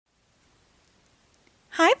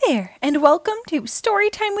Hi there, and welcome to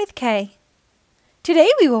Storytime with Kay.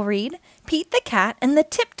 Today we will read Pete the Cat and the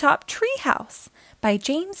Tip-Top Treehouse by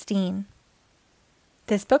James Dean.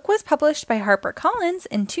 This book was published by HarperCollins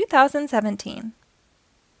in 2017.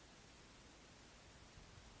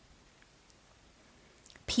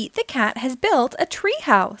 Pete the Cat has built a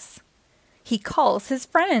treehouse. He calls his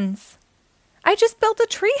friends. "I just built a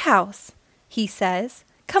treehouse," he says.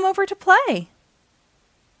 "Come over to play."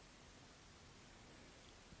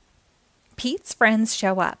 Pete's friends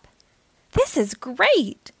show up. "This is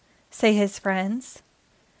great," say his friends,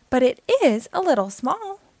 "but it is a little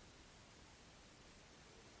small."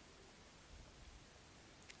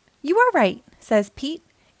 "You are right," says Pete.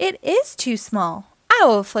 "It is too small. I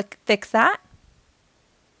will fix that."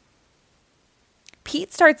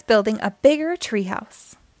 Pete starts building a bigger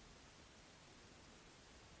treehouse.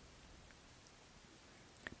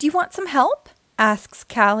 "Do you want some help?" asks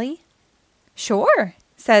Callie. "Sure,"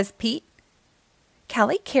 says Pete.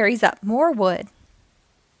 Callie carries up more wood.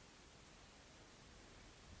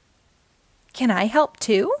 "Can I help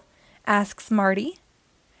too?" asks Marty.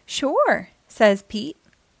 "Sure," says Pete.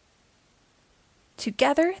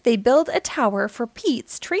 Together they build a tower for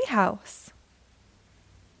Pete's treehouse.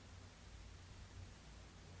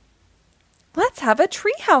 "Let's have a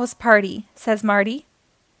treehouse party," says Marty.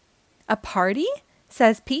 "A party?"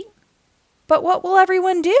 says Pete. "But what will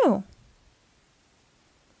everyone do?"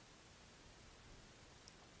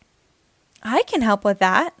 "I can help with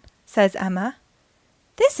that," says Emma.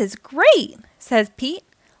 "This is great," says Pete.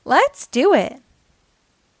 "Let's do it."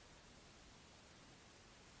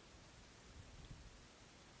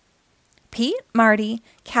 Pete, Marty,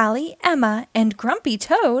 Callie, Emma, and Grumpy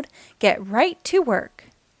Toad get right to work.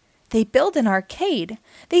 They build an arcade.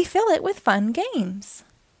 They fill it with fun games.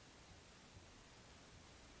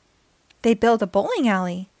 They build a bowling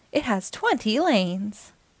alley. It has 20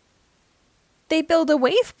 lanes. They build a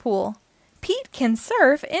wave pool. Pete can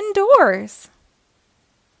surf indoors.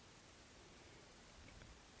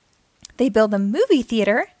 They build a movie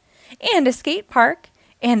theater, and a skate park,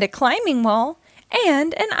 and a climbing wall,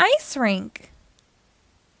 and an ice rink.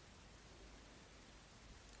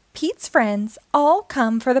 Pete's friends all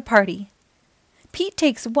come for the party. Pete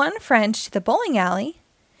takes one friend to the bowling alley.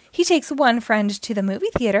 He takes one friend to the movie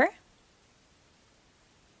theater.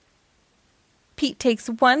 Pete takes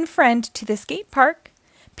one friend to the skate park.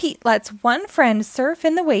 Pete lets one friend surf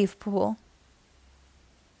in the wave pool.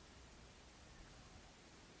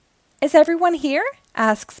 "Is everyone here?"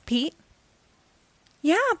 asks Pete.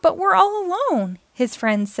 "Yeah, but we're all alone," his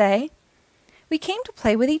friends say. "We came to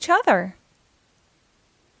play with each other."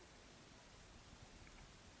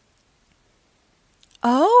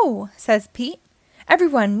 "Oh," says Pete.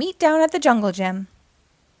 "Everyone meet down at the jungle gym."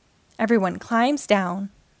 Everyone climbs down.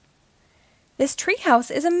 "This treehouse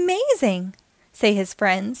is amazing," say his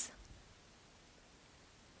friends.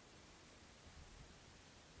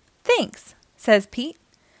 "Thanks," says Pete.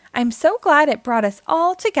 "I'm so glad it brought us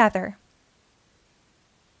all together."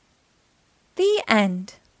 The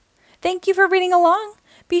end. Thank you for reading along.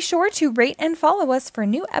 Be sure to rate and follow us for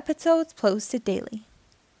new episodes posted daily.